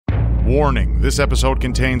Warning, this episode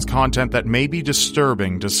contains content that may be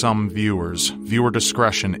disturbing to some viewers. Viewer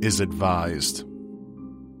discretion is advised.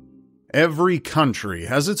 Every country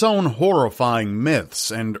has its own horrifying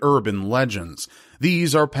myths and urban legends.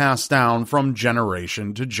 These are passed down from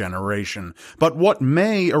generation to generation. But what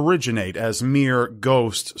may originate as mere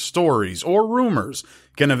ghost stories or rumors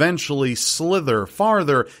can eventually slither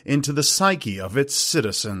farther into the psyche of its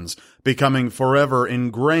citizens, becoming forever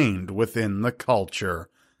ingrained within the culture.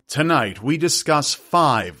 Tonight, we discuss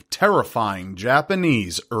 5 terrifying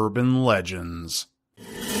Japanese urban legends.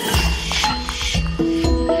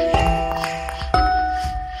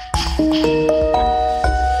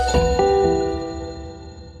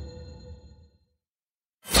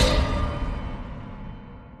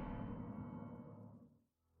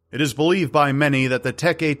 It is believed by many that the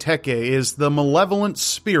Teke Teke is the malevolent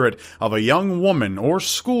spirit of a young woman or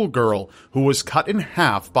schoolgirl who was cut in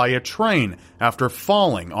half by a train after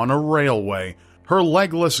falling on a railway. Her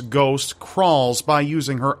legless ghost crawls by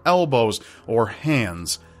using her elbows or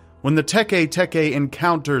hands. When the Teke Teke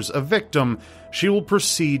encounters a victim, she will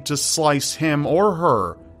proceed to slice him or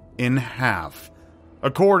her in half.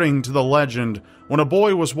 According to the legend, when a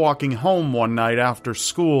boy was walking home one night after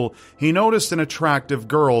school, he noticed an attractive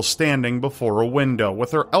girl standing before a window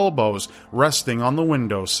with her elbows resting on the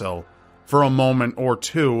windowsill. For a moment or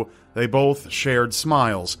two, they both shared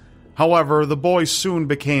smiles. However, the boy soon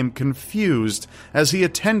became confused as he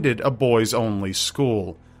attended a boys-only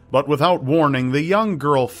school. But without warning, the young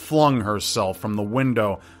girl flung herself from the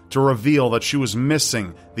window to reveal that she was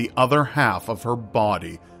missing the other half of her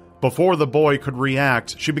body. Before the boy could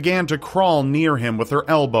react, she began to crawl near him with her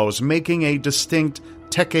elbows, making a distinct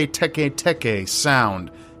teke teke teke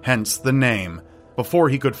sound, hence the name. Before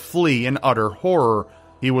he could flee in utter horror,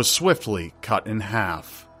 he was swiftly cut in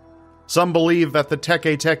half. Some believe that the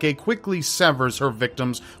Teke Teke quickly severs her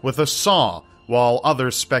victims with a saw, while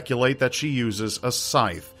others speculate that she uses a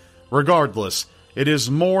scythe. Regardless, it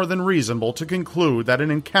is more than reasonable to conclude that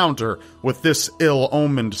an encounter with this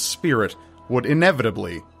ill-omened spirit would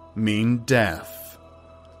inevitably mean death.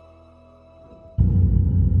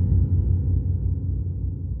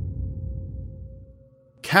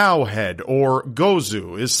 Cowhead, or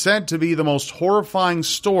Gozu, is said to be the most horrifying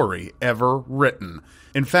story ever written.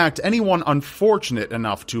 In fact, anyone unfortunate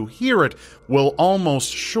enough to hear it will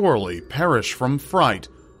almost surely perish from fright,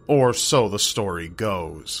 or so the story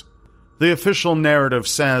goes. The official narrative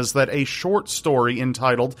says that a short story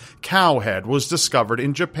entitled Cowhead was discovered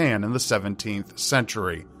in Japan in the 17th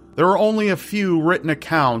century. There are only a few written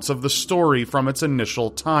accounts of the story from its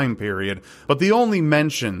initial time period, but the only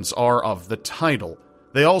mentions are of the title.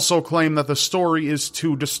 They also claim that the story is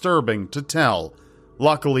too disturbing to tell.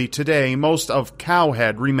 Luckily today, most of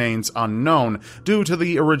Cowhead remains unknown due to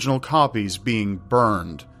the original copies being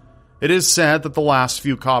burned. It is said that the last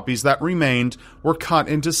few copies that remained were cut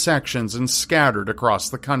into sections and scattered across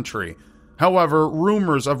the country. However,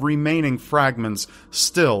 rumors of remaining fragments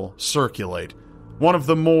still circulate. One of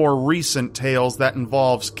the more recent tales that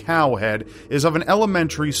involves Cowhead is of an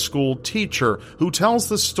elementary school teacher who tells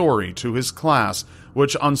the story to his class,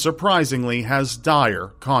 which unsurprisingly has dire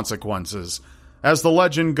consequences. As the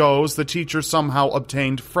legend goes, the teacher somehow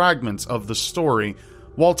obtained fragments of the story.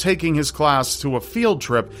 While taking his class to a field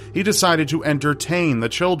trip, he decided to entertain the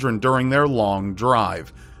children during their long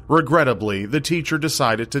drive. Regrettably, the teacher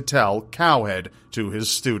decided to tell Cowhead to his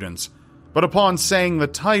students. But upon saying the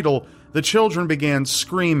title, the children began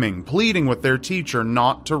screaming, pleading with their teacher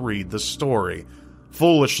not to read the story.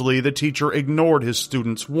 Foolishly, the teacher ignored his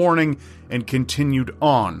students' warning and continued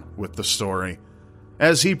on with the story.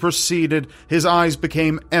 As he proceeded, his eyes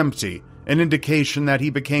became empty, an indication that he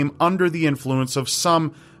became under the influence of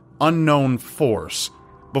some unknown force.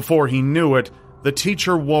 Before he knew it, the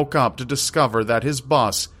teacher woke up to discover that his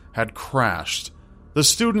bus had crashed. The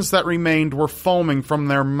students that remained were foaming from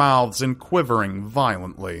their mouths and quivering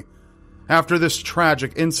violently. After this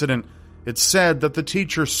tragic incident, it's said that the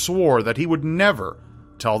teacher swore that he would never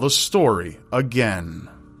tell the story again.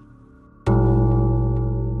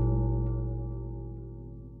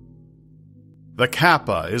 The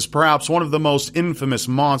Kappa is perhaps one of the most infamous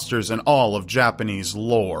monsters in all of Japanese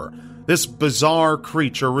lore. This bizarre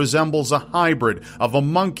creature resembles a hybrid of a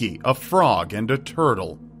monkey, a frog, and a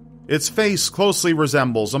turtle. Its face closely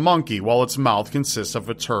resembles a monkey, while its mouth consists of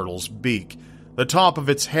a turtle's beak. The top of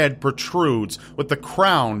its head protrudes, with the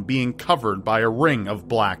crown being covered by a ring of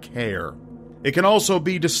black hair. It can also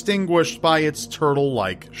be distinguished by its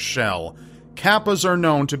turtle-like shell. Kappas are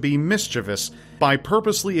known to be mischievous by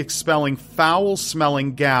purposely expelling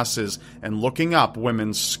foul-smelling gases and looking up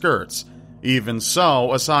women's skirts. Even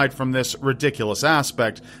so, aside from this ridiculous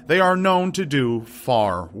aspect, they are known to do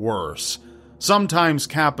far worse. Sometimes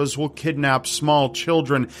kappas will kidnap small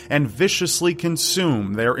children and viciously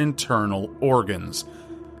consume their internal organs.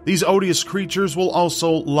 These odious creatures will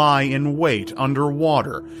also lie in wait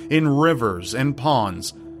underwater, in rivers and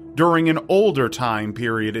ponds. During an older time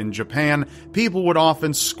period in Japan, people would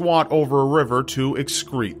often squat over a river to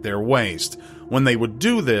excrete their waste. When they would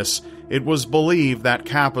do this, it was believed that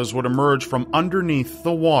kappas would emerge from underneath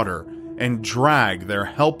the water and drag their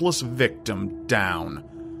helpless victim down.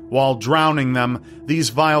 While drowning them, these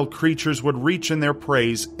vile creatures would reach in their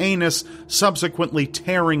prey's anus, subsequently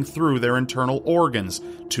tearing through their internal organs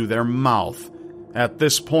to their mouth. At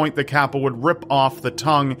this point, the kappa would rip off the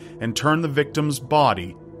tongue and turn the victim's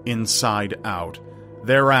body inside out,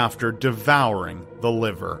 thereafter devouring the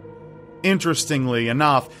liver. Interestingly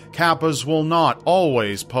enough, kappas will not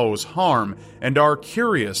always pose harm and are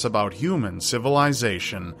curious about human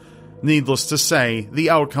civilization. Needless to say, the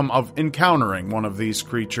outcome of encountering one of these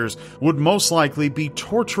creatures would most likely be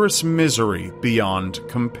torturous misery beyond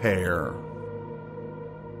compare.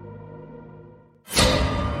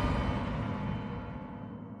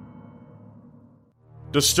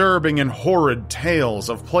 Disturbing and horrid tales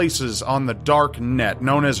of places on the dark net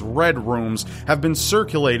known as Red Rooms have been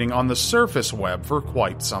circulating on the surface web for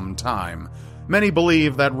quite some time. Many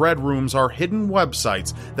believe that Red Rooms are hidden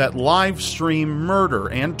websites that live stream murder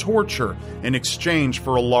and torture in exchange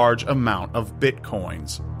for a large amount of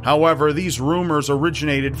bitcoins. However, these rumors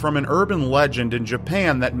originated from an urban legend in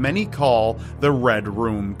Japan that many call the Red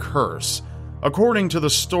Room Curse. According to the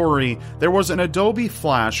story, there was an Adobe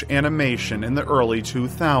Flash animation in the early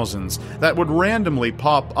 2000s that would randomly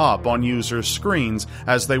pop up on users' screens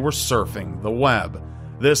as they were surfing the web.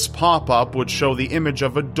 This pop-up would show the image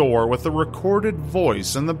of a door with a recorded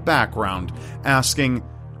voice in the background asking,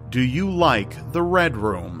 "Do you like the Red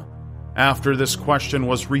Room?" After this question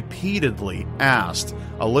was repeatedly asked,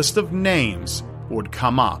 a list of names would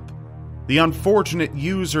come up. The unfortunate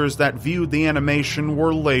users that viewed the animation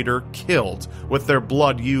were later killed, with their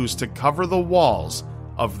blood used to cover the walls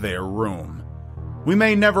of their room. We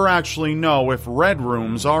may never actually know if Red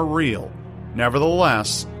Rooms are real.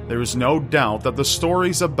 Nevertheless, there is no doubt that the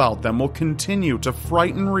stories about them will continue to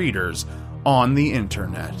frighten readers on the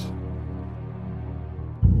internet.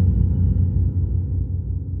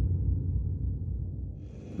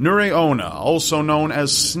 Nureona, also known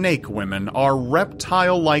as snake women, are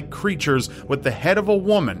reptile-like creatures with the head of a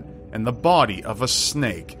woman and the body of a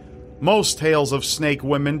snake. Most tales of snake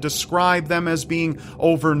women describe them as being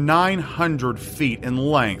over 900 feet in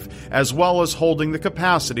length, as well as holding the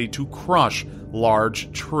capacity to crush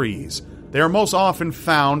large trees. They are most often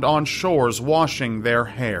found on shores washing their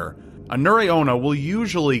hair. A Nureona will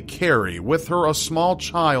usually carry with her a small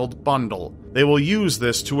child bundle. They will use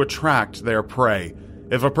this to attract their prey.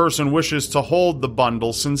 If a person wishes to hold the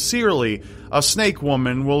bundle sincerely, a snake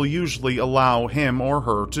woman will usually allow him or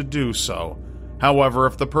her to do so. However,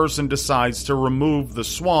 if the person decides to remove the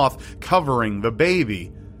swath covering the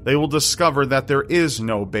baby, they will discover that there is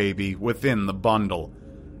no baby within the bundle.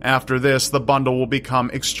 After this, the bundle will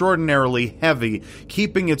become extraordinarily heavy,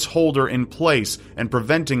 keeping its holder in place and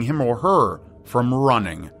preventing him or her from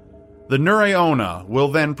running. The Nureona will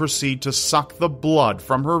then proceed to suck the blood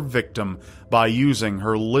from her victim by using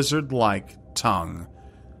her lizard-like tongue.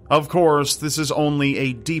 Of course, this is only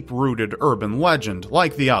a deep-rooted urban legend,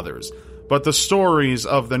 like the others, but the stories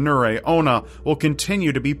of the Nureona will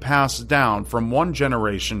continue to be passed down from one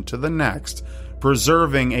generation to the next,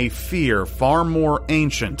 preserving a fear far more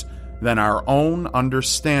ancient than our own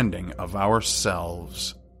understanding of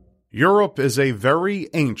ourselves. Europe is a very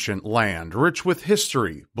ancient land, rich with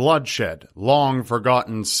history, bloodshed,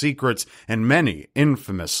 long-forgotten secrets, and many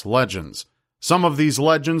infamous legends. Some of these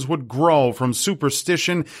legends would grow from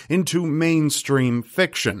superstition into mainstream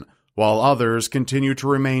fiction, while others continue to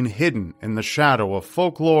remain hidden in the shadow of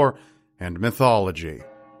folklore and mythology.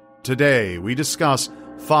 Today, we discuss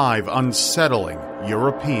 5 unsettling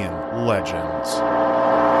European legends.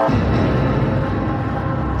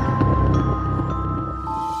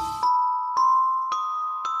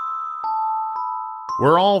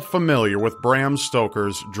 We're all familiar with Bram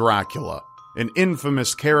Stoker's Dracula, an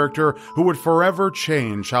infamous character who would forever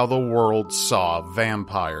change how the world saw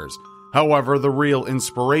vampires. However, the real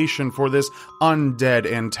inspiration for this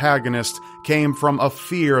undead antagonist came from a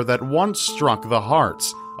fear that once struck the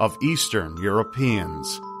hearts of Eastern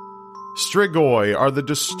Europeans. Strigoi are the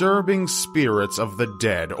disturbing spirits of the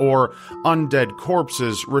dead, or undead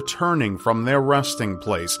corpses returning from their resting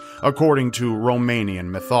place, according to Romanian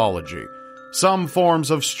mythology. Some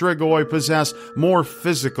forms of strigoi possess more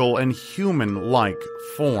physical and human-like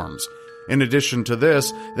forms. In addition to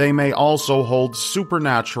this, they may also hold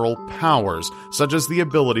supernatural powers, such as the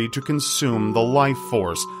ability to consume the life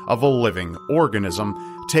force of a living organism,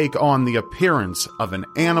 take on the appearance of an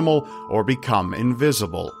animal, or become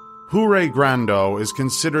invisible. Hure Grando is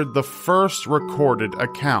considered the first recorded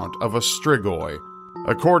account of a strigoi.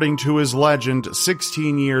 According to his legend,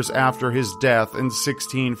 16 years after his death in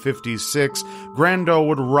 1656, Grando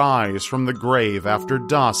would rise from the grave after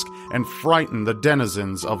dusk and frighten the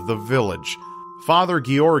denizens of the village. Father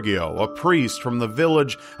Giorgio, a priest from the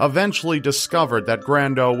village, eventually discovered that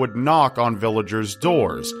Grando would knock on villagers'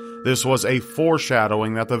 doors. This was a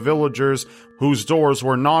foreshadowing that the villagers whose doors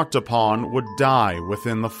were knocked upon would die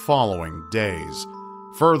within the following days.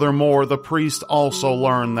 Furthermore, the priest also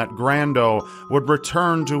learned that Grando would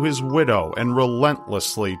return to his widow and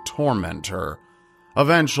relentlessly torment her.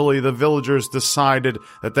 Eventually, the villagers decided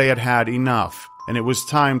that they had had enough, and it was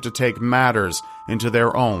time to take matters into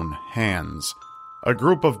their own hands. A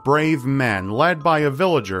group of brave men, led by a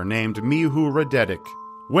villager named Mihu Radetic,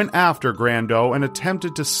 went after Grando and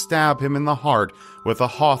attempted to stab him in the heart with a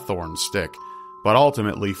hawthorn stick, but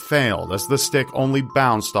ultimately failed as the stick only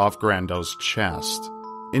bounced off Grando's chest.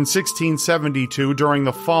 In 1672, during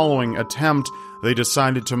the following attempt, they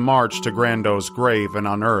decided to march to Grando's grave and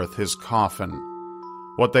unearth his coffin.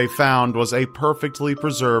 What they found was a perfectly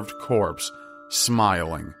preserved corpse,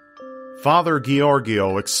 smiling. Father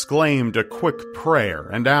Giorgio exclaimed a quick prayer,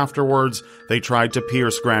 and afterwards they tried to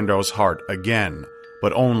pierce Grando's heart again,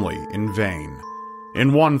 but only in vain.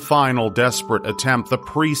 In one final desperate attempt, the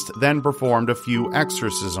priest then performed a few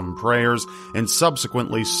exorcism prayers and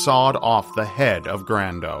subsequently sawed off the head of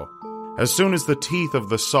Grando. As soon as the teeth of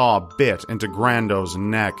the saw bit into Grando's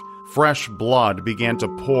neck, fresh blood began to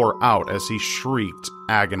pour out as he shrieked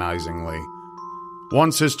agonizingly.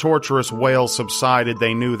 Once his torturous wail subsided,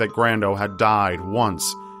 they knew that Grando had died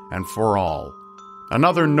once and for all.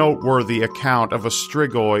 Another noteworthy account of a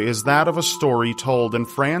strigoi is that of a story told in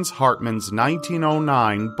Franz Hartmann's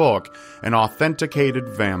 1909 book, An Authenticated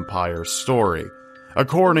Vampire Story.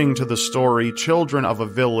 According to the story, children of a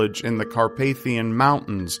village in the Carpathian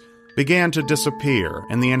Mountains began to disappear,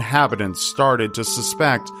 and the inhabitants started to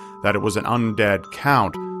suspect that it was an undead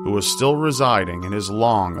count who was still residing in his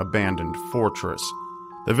long-abandoned fortress.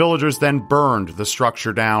 The villagers then burned the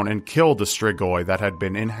structure down and killed the strigoi that had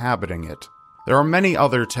been inhabiting it. There are many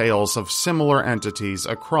other tales of similar entities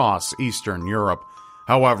across Eastern Europe.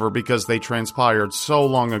 However, because they transpired so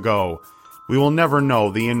long ago, we will never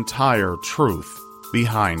know the entire truth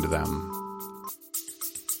behind them.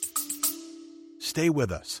 Stay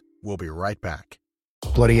with us. We'll be right back.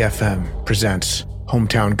 Bloody FM presents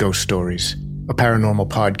Hometown Ghost Stories, a paranormal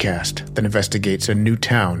podcast that investigates a new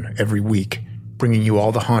town every week, bringing you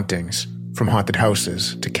all the hauntings, from haunted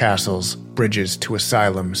houses to castles, bridges to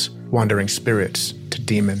asylums, wandering spirits to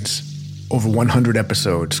demons. Over 100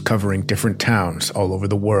 episodes covering different towns all over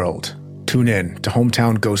the world. Tune in to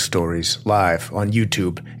Hometown Ghost Stories live on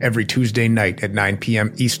YouTube every Tuesday night at 9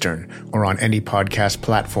 p.m. Eastern or on any podcast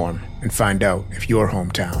platform and find out if your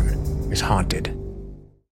hometown is haunted.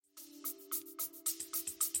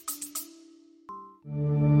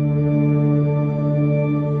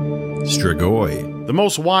 Strigoi. The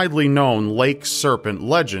most widely known lake serpent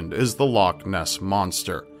legend is the Loch Ness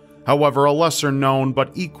Monster. However, a lesser-known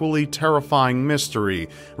but equally terrifying mystery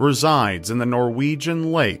resides in the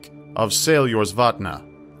Norwegian lake of Seljorsvatnet.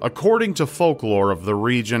 According to folklore of the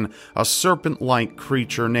region, a serpent-like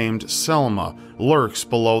creature named Selma lurks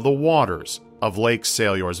below the waters of Lake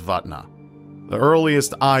Seljorsvatnet. The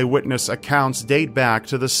earliest eyewitness accounts date back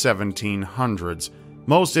to the 1700s.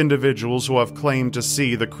 Most individuals who have claimed to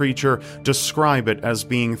see the creature describe it as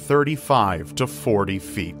being 35 to 40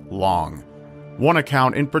 feet long. One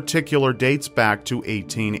account in particular dates back to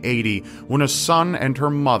 1880, when a son and her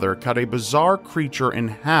mother cut a bizarre creature in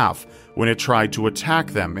half when it tried to attack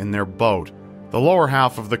them in their boat. The lower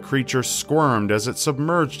half of the creature squirmed as it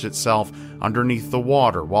submerged itself underneath the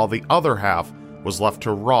water, while the other half was left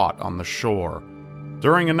to rot on the shore.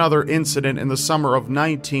 During another incident in the summer of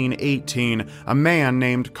 1918, a man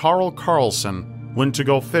named Carl Carlson went to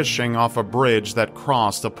go fishing off a bridge that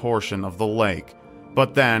crossed a portion of the lake.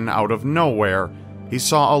 But then, out of nowhere, he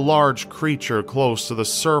saw a large creature close to the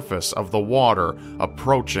surface of the water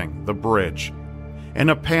approaching the bridge. In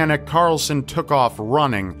a panic, Carlson took off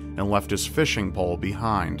running and left his fishing pole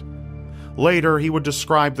behind. Later, he would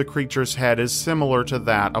describe the creature's head as similar to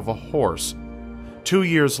that of a horse. 2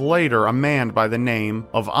 years later, a man by the name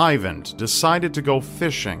of Ivan decided to go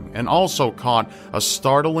fishing and also caught a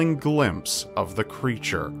startling glimpse of the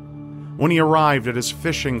creature. When he arrived at his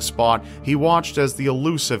fishing spot, he watched as the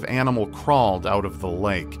elusive animal crawled out of the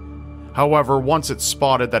lake. However, once it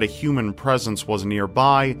spotted that a human presence was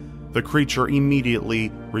nearby, the creature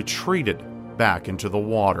immediately retreated back into the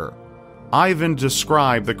water. Ivan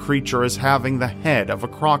described the creature as having the head of a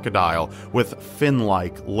crocodile with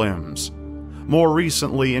fin-like limbs. More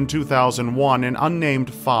recently, in 2001, an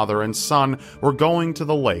unnamed father and son were going to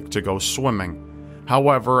the lake to go swimming.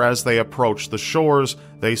 However, as they approached the shores,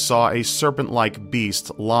 they saw a serpent-like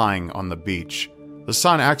beast lying on the beach. The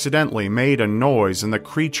son accidentally made a noise and the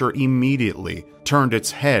creature immediately turned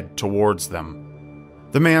its head towards them.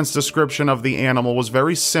 The man's description of the animal was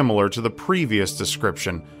very similar to the previous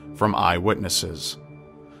description from eyewitnesses.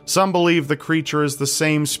 Some believe the creature is the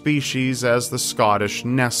same species as the Scottish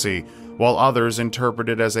Nessie, while others interpret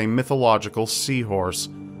it as a mythological seahorse.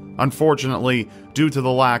 Unfortunately, due to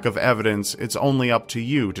the lack of evidence, it's only up to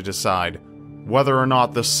you to decide whether or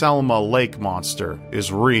not the Selma lake monster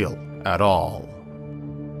is real at all.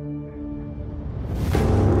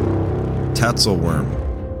 Tatzelworm.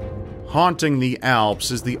 Haunting the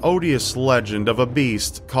Alps is the odious legend of a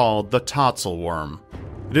beast called the Tatzelworm.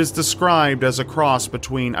 It is described as a cross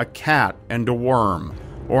between a cat and a worm,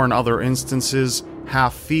 or in other instances,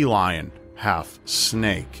 half feline, half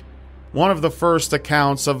snake. One of the first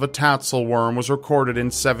accounts of a Tatzelworm was recorded in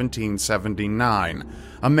 1779.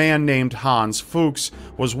 A man named Hans Fuchs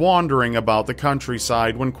was wandering about the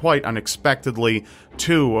countryside when quite unexpectedly,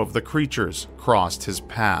 two of the creatures crossed his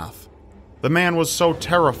path. The man was so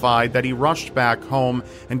terrified that he rushed back home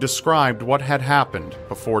and described what had happened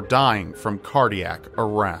before dying from cardiac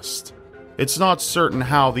arrest. It's not certain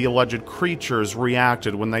how the alleged creatures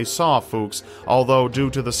reacted when they saw Fuchs, although due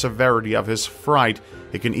to the severity of his fright,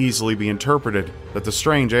 it can easily be interpreted that the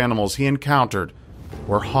strange animals he encountered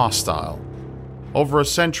were hostile. Over a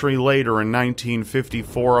century later, in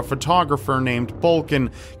 1954, a photographer named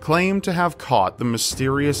Bolkin claimed to have caught the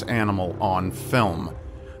mysterious animal on film.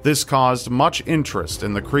 This caused much interest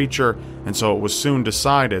in the creature, and so it was soon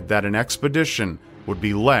decided that an expedition would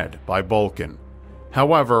be led by Bolkin.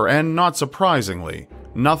 However, and not surprisingly,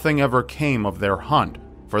 nothing ever came of their hunt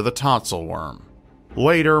for the Tatzelworm.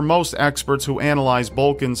 Later, most experts who analyzed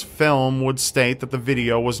Bolkin's film would state that the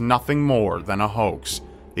video was nothing more than a hoax.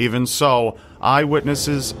 Even so,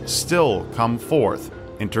 eyewitnesses still come forth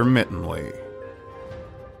intermittently.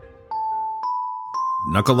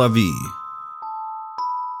 Nuckelavee.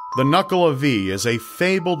 The Nuckelavee is a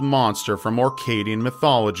fabled monster from Orcadian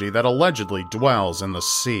mythology that allegedly dwells in the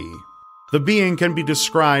sea. The being can be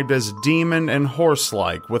described as demon and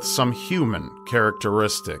horse-like with some human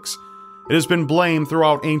characteristics. It has been blamed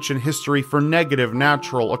throughout ancient history for negative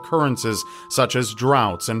natural occurrences such as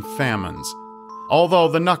droughts and famines. Although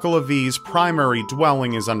the Nuckelavee's primary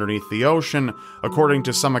dwelling is underneath the ocean, according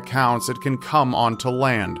to some accounts it can come onto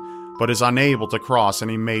land, but is unable to cross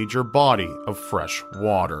any major body of fresh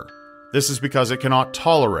water. This is because it cannot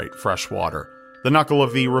tolerate fresh water. The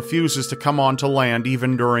Nuckelavee refuses to come onto land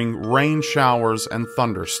even during rain showers and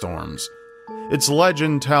thunderstorms. Its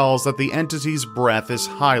legend tells that the entity's breath is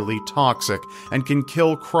highly toxic and can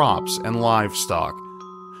kill crops and livestock.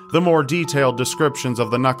 The more detailed descriptions of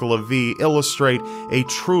the Nuckelavee illustrate a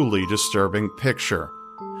truly disturbing picture.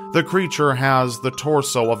 The creature has the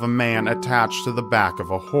torso of a man attached to the back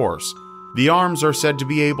of a horse. The arms are said to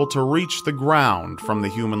be able to reach the ground from the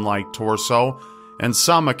human-like torso, and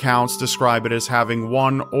some accounts describe it as having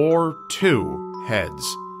one or two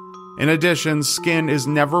heads. In addition, skin is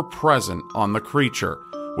never present on the creature,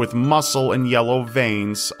 with muscle and yellow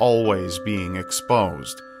veins always being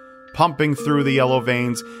exposed. Pumping through the yellow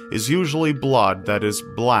veins is usually blood that is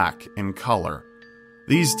black in color.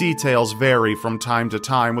 These details vary from time to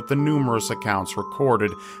time with the numerous accounts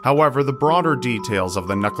recorded. However, the broader details of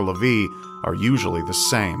the Nuckelavee are usually the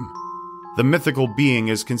same. The mythical being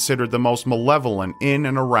is considered the most malevolent in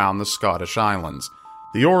and around the Scottish Islands.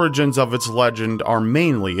 The origins of its legend are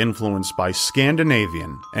mainly influenced by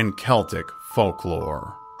Scandinavian and Celtic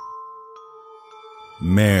folklore.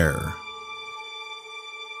 Mare.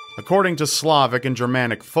 According to Slavic and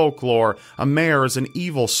Germanic folklore, a mare is an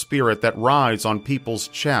evil spirit that rides on people's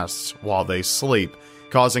chests while they sleep,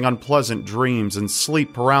 causing unpleasant dreams and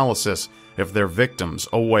sleep paralysis if their victims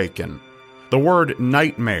awaken. The word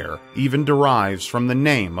nightmare even derives from the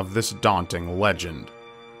name of this daunting legend.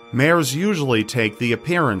 Mares usually take the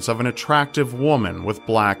appearance of an attractive woman with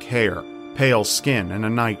black hair, pale skin, and a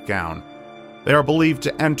nightgown. They are believed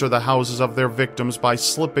to enter the houses of their victims by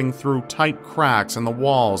slipping through tight cracks in the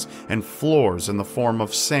walls and floors in the form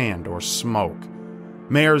of sand or smoke.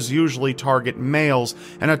 Mares usually target males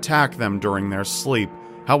and attack them during their sleep.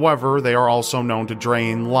 However, they are also known to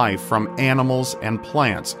drain life from animals and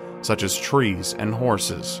plants, such as trees and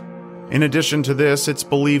horses. In addition to this, it's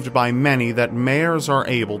believed by many that mares are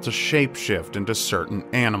able to shapeshift into certain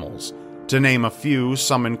animals. To name a few,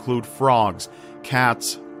 some include frogs,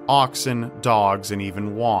 cats, oxen, dogs, and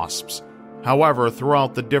even wasps. However,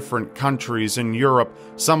 throughout the different countries in Europe,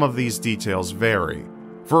 some of these details vary.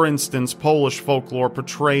 For instance, Polish folklore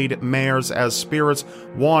portrayed mares as spirits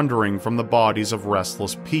wandering from the bodies of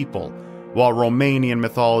restless people, while Romanian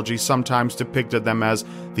mythology sometimes depicted them as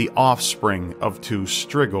the offspring of two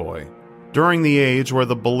strigoi. During the age where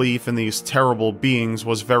the belief in these terrible beings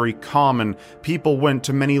was very common, people went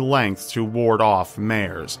to many lengths to ward off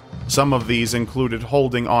mares. Some of these included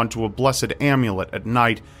holding onto a blessed amulet at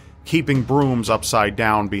night, keeping brooms upside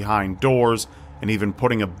down behind doors, and even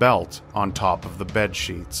putting a belt on top of the bed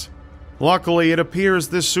sheets. Luckily, it appears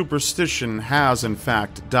this superstition has in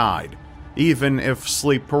fact died, even if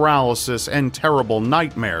sleep paralysis and terrible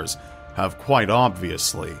nightmares have quite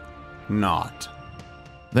obviously not.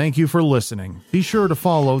 Thank you for listening. Be sure to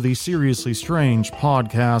follow the Seriously Strange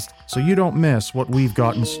podcast so you don't miss what we've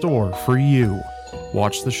got in store for you.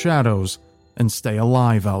 Watch the shadows and stay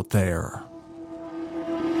alive out there.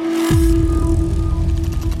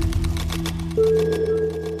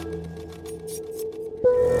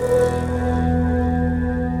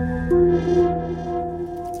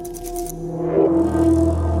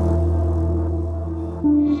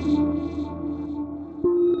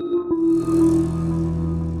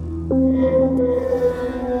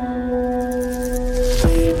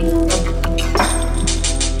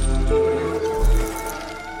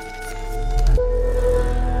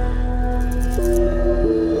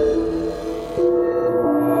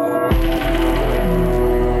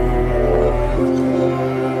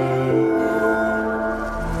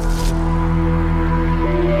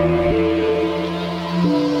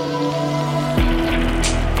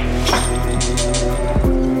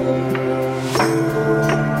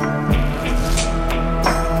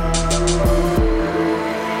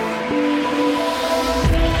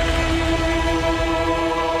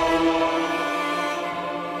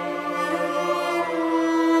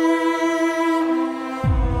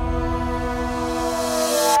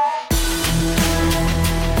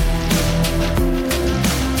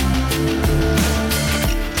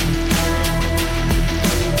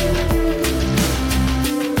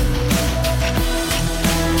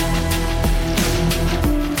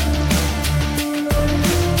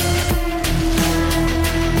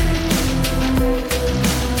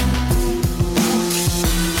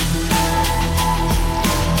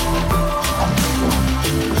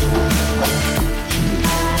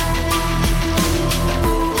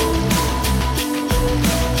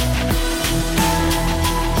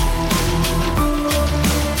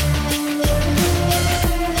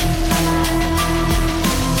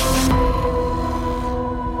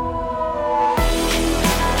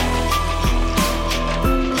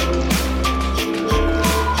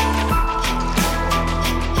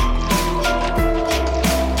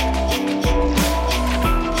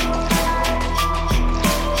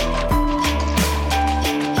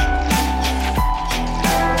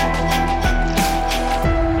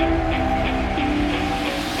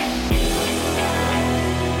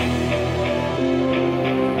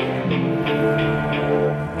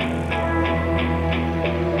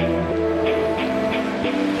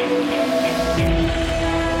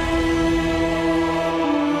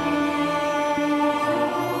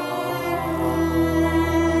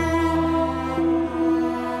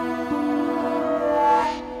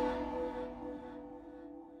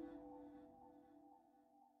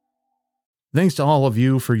 Thanks to all of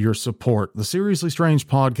you for your support. The Seriously Strange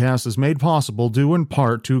podcast is made possible due in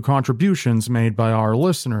part to contributions made by our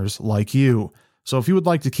listeners like you. So if you would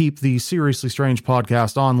like to keep the Seriously Strange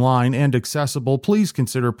podcast online and accessible, please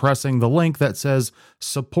consider pressing the link that says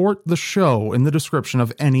support the show in the description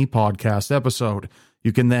of any podcast episode.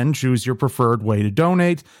 You can then choose your preferred way to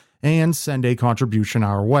donate and send a contribution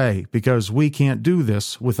our way, because we can't do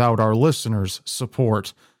this without our listeners'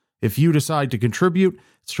 support. If you decide to contribute,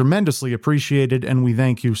 it's tremendously appreciated, and we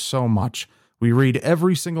thank you so much. We read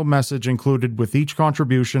every single message included with each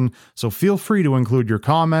contribution, so feel free to include your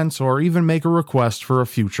comments or even make a request for a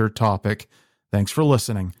future topic. Thanks for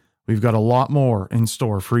listening. We've got a lot more in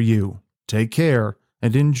store for you. Take care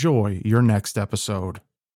and enjoy your next episode.